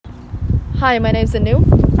Hi, my name's Anu.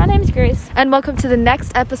 My name's Grace. And welcome to the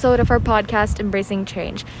next episode of our podcast, Embracing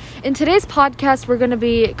Change. In today's podcast, we're going to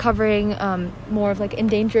be covering more of like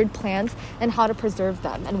endangered plants and how to preserve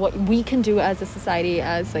them and what we can do as a society,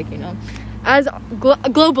 as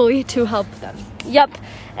globally to help them. Yep.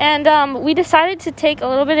 And we decided to take a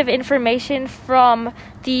little bit of information from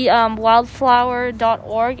the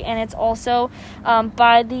wildflower.org, and it's also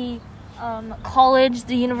by the college,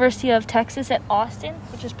 the University of Texas at Austin,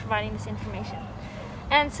 which is providing this information.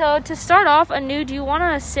 And so to start off, Anu, do you want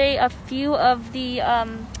to say a few of the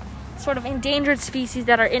sort of endangered species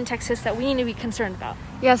that are in Texas that we need to be concerned about?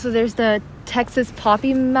 Yeah, so there's the Texas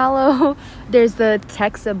poppy mallow, there's the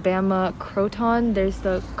Texabama croton, there's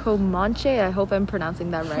the Comanche, I hope I'm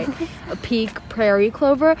pronouncing that right, a peak prairie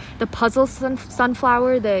clover, the puzzle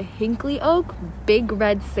sunflower, the Hinkley oak, big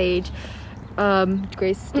red sage.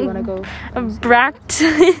 Grace, do you want to go?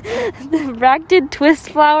 Bracted twist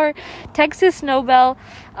flower, Texas snowbell,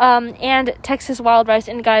 and Texas wild rice.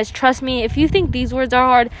 And guys, trust me, if you think these words are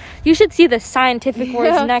hard, you should see the scientific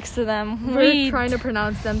words next to them. We're trying to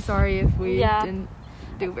pronounce them. Sorry if we didn't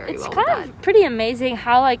do very well with that. It's kind of pretty amazing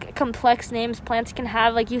how like complex names plants can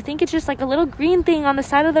have. Like, you think it's just like a little green thing on the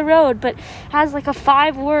side of the road, but has like a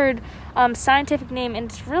 5-word scientific name,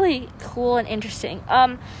 and it's really cool and interesting.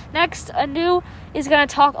 Next, Anu is going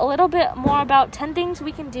to talk a little bit more about 10 things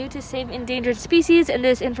we can do to save endangered species, and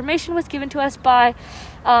this information was given to us by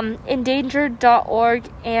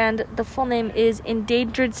endangered.org, and the full name is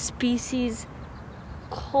Endangered Species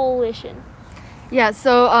Coalition. Yeah,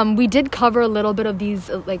 so we did cover a little bit of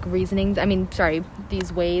these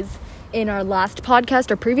these ways in our last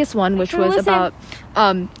podcast, our previous one, which was about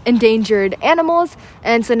endangered animals.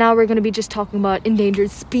 And so now we're going to be just talking about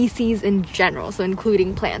endangered species in general, so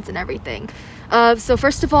including plants and everything. So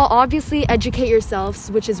first of all, obviously educate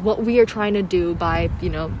yourselves, which is what we are trying to do by,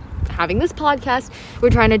 having this podcast. We're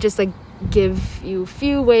trying to just give you a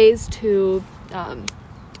few ways to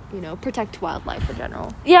protect wildlife in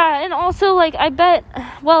general. Yeah, and also, I bet,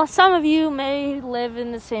 some of you may live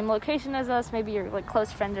in the same location as us. Maybe you're,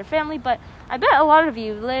 close friends or family, but I bet a lot of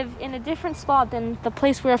you live in a different spot than the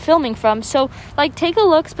place we're filming from. So, take a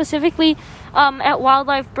look specifically at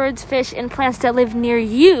wildlife, birds, fish, and plants that live near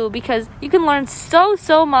you, because you can learn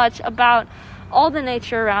so much about all the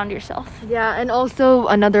nature around yourself. Yeah, and also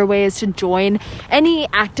another way is to join any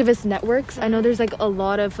activist networks. I know there's a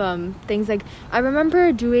lot of things. I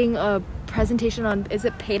remember doing a presentation on, is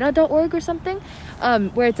it PETA.org or something,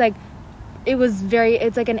 where it's an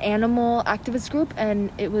animal activist group,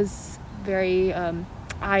 and it was very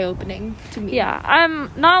eye-opening to me. Yeah,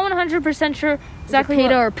 I'm not 100% sure exactly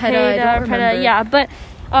PETA or PETA, I don't remember. Yeah, but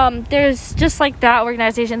there's just that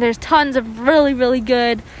organization. There's tons of really, really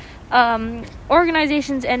good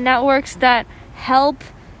organizations and networks that help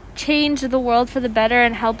change the world for the better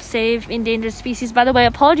and help save endangered species. By the way,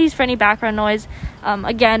 apologies for any background noise.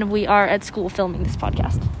 Again, we are at school filming this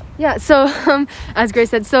podcast. Yeah, so as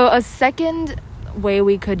Grace said, so a second way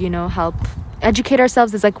we could, help educate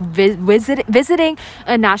ourselves is visiting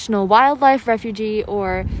a national wildlife refuge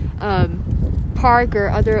or park or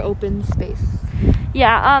other open space.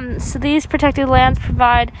 Yeah, so these protected lands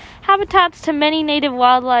provide habitats to many native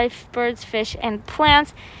wildlife, birds, fish, and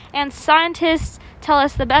plants, and scientists tell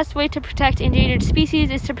us the best way to protect endangered species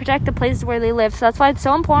is to protect the places where they live. So that's why it's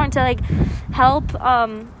so important to help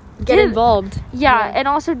get involved. Yeah, and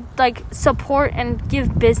also support and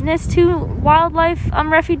give business to wildlife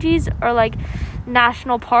refuges or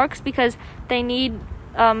national parks, because they need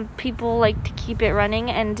people to keep it running,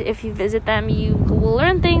 and if you visit them, you will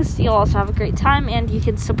learn things. You'll also have a great time, and you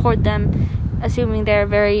can support them, assuming they're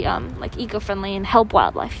very eco-friendly and help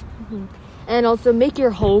wildlife. Mm-hmm. And also make your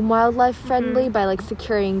home wildlife friendly by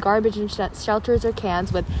securing garbage and shelters or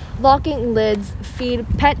cans with locking lids, feed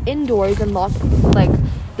pet indoors, and lock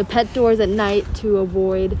the pet doors at night to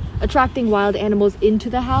avoid attracting wild animals into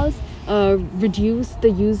the house. Reduce the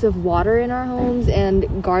use of water in our homes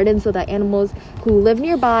and gardens so that animals who live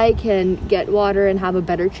nearby can get water and have a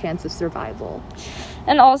better chance of survival.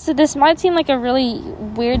 And also, this might seem like a really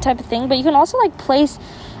weird type of thing, but you can also place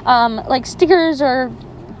stickers or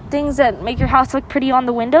things that make your house look pretty on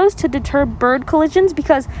the windows to deter bird collisions,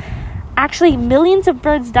 because actually millions of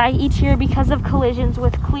birds die each year because of collisions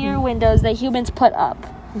with clear windows that humans put up.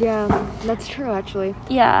 Yeah, that's true actually.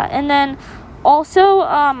 Yeah, and then also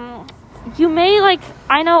you may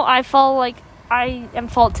I know I am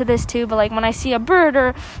fault to this too, but when I see a bird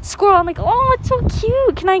or squirrel, I'm oh, it's so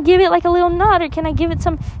cute, can I give it a little nut, or can I give it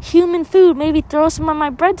some human food, maybe throw some of my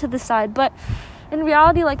bread to the side? But in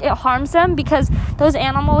reality, like, it harms them because those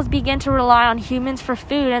animals begin to rely on humans for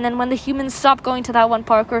food, and then when the humans stop going to that one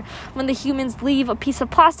park, or when the humans leave a piece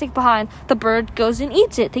of plastic behind, the bird goes and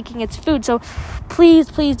eats it thinking it's food. So please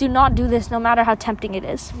do not do this, no matter how tempting it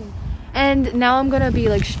is. And now I'm gonna be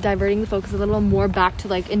like diverting the focus a little more back to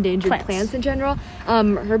like endangered plants in general.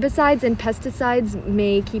 Herbicides and pesticides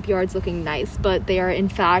may keep yards looking nice, but they are in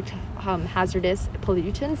fact hazardous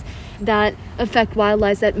pollutants that affect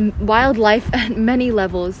wildlife at many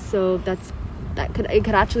levels. So it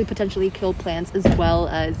could actually potentially kill plants as well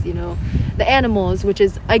as, you know, the animals, which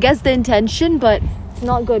is, I guess, the intention, but it's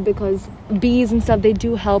not good because bees and stuff, they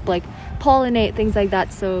do help like pollinate, things like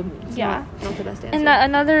that. So not the best answer.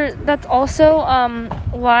 And that's also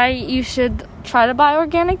why you should try to buy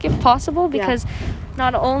organic if possible, because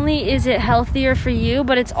not only is it healthier for you,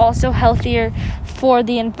 but it's also healthier for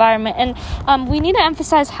the environment. And we need to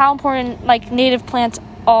emphasize how important like native plants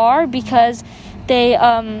are, because they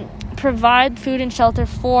provide food and shelter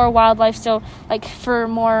for wildlife, so like for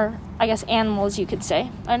more, I guess, animals, you could say.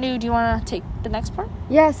 Anu, do you want to take the next part?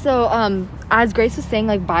 Yeah, so as Grace was saying,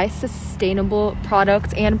 like, buy sustainable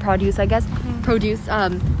products and produce, I guess.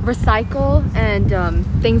 Recycle and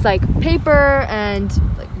things like paper and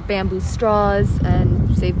like bamboo straws, and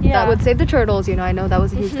that would save the turtles. You know, I know that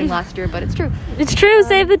was a huge thing last year, but it's true. It's true.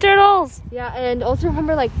 Save the turtles. Yeah, and also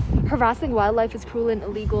remember, like, harassing wildlife is cruel and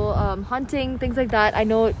illegal. Hunting, things like that, I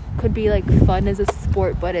know it could be like fun as a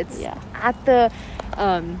sport, but it's at the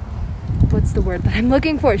what's the word that I'm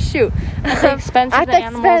looking for? Shoot. At the expense of the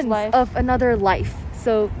animal's life. Of another life.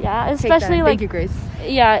 So yeah, especially like, thank you, Grace.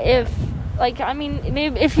 Yeah, if like, I mean,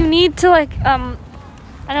 maybe if you need to like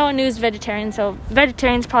I know Anu's vegetarian, so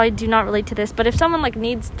vegetarians probably do not relate to this, but if someone like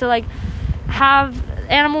needs to like have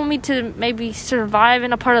animal meat to maybe survive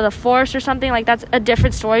in a part of the forest or something, like, that's a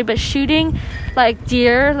different story. But shooting like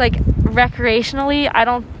deer like recreationally, I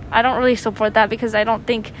don't really support that, because I don't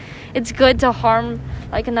think it's good to harm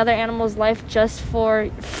like another animal's life just for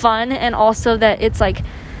fun, and also that it's like,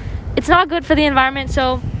 it's not good for the environment.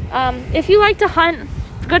 So if you like to hunt,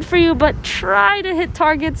 good for you, but try to hit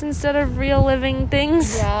targets instead of real living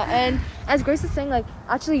things. Yeah, and as Grace was saying, like,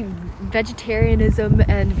 actually vegetarianism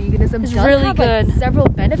and veganism is does really have good. Like, several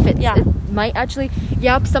benefits. Yeah. It might actually,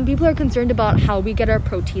 some people are concerned about how we get our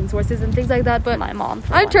protein sources and things like that, but my mom,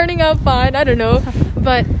 I'm turning out fine. I don't know.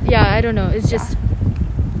 But yeah, I don't know. It's just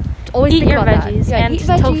always eat think your about veggies that. and eat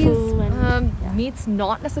veggies, tofu and meat's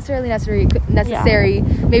not necessarily necessary.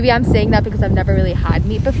 Maybe I'm saying that because I've never really had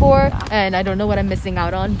meat before, and I don't know what I'm missing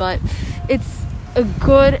out on, but it's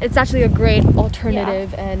actually a great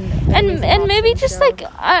alternative. And maybe just like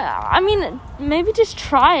I mean, maybe just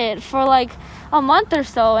try it for like a month or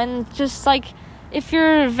so, and just like, if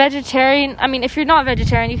you're vegetarian, I mean, if you're not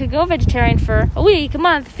vegetarian, you could go vegetarian for a week, a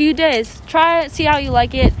month, a few days. Try it, see how you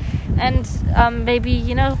like it, and maybe,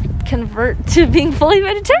 you know, convert to being fully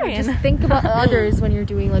vegetarian. Just think about others when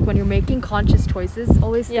you're making conscious choices.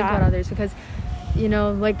 Always think about others, because, you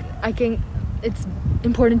know, like, it's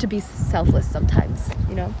important to be selfless sometimes,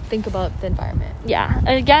 you know. Think about the environment. Yeah,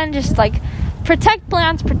 and again, just like, protect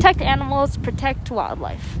plants, protect animals, protect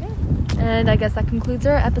wildlife. And I guess that concludes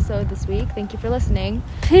our episode this week. Thank you for listening.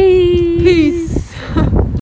 Peace.